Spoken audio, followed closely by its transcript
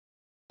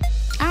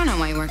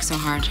why you work so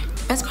hard.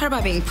 Best part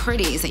about being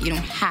pretty is that you don't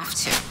have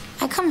to.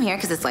 I come here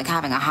because it's like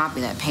having a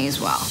hobby that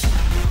pays well.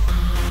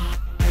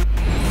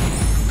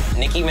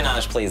 Nicki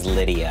Minaj plays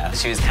Lydia.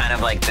 She was kind of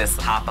like this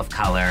pop of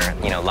color,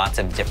 you know, lots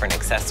of different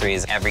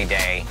accessories. Every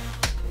day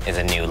is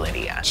a new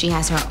Lydia. She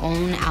has her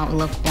own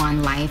outlook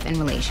on life and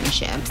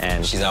relationships.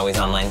 And she's always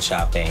online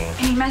shopping.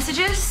 Any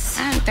messages?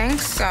 I don't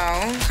think so.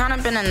 Kind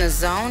of been in the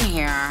zone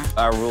here.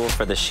 Our rule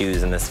for the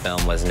shoes in this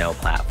film was no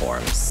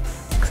platforms,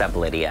 except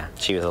Lydia.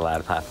 She was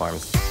allowed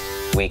platforms.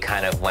 We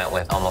kind of went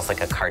with almost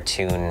like a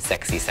cartoon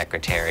sexy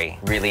secretary,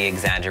 really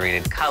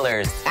exaggerated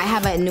colors. I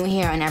have a new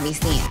hair in every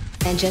scene.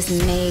 And just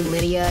made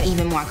Lydia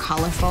even more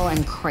colorful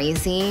and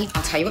crazy.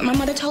 I'll tell you what my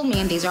mother told me,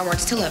 and these are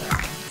words to live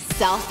by.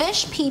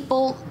 Selfish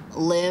people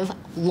live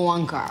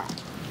longer.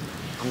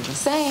 I'm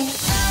just saying.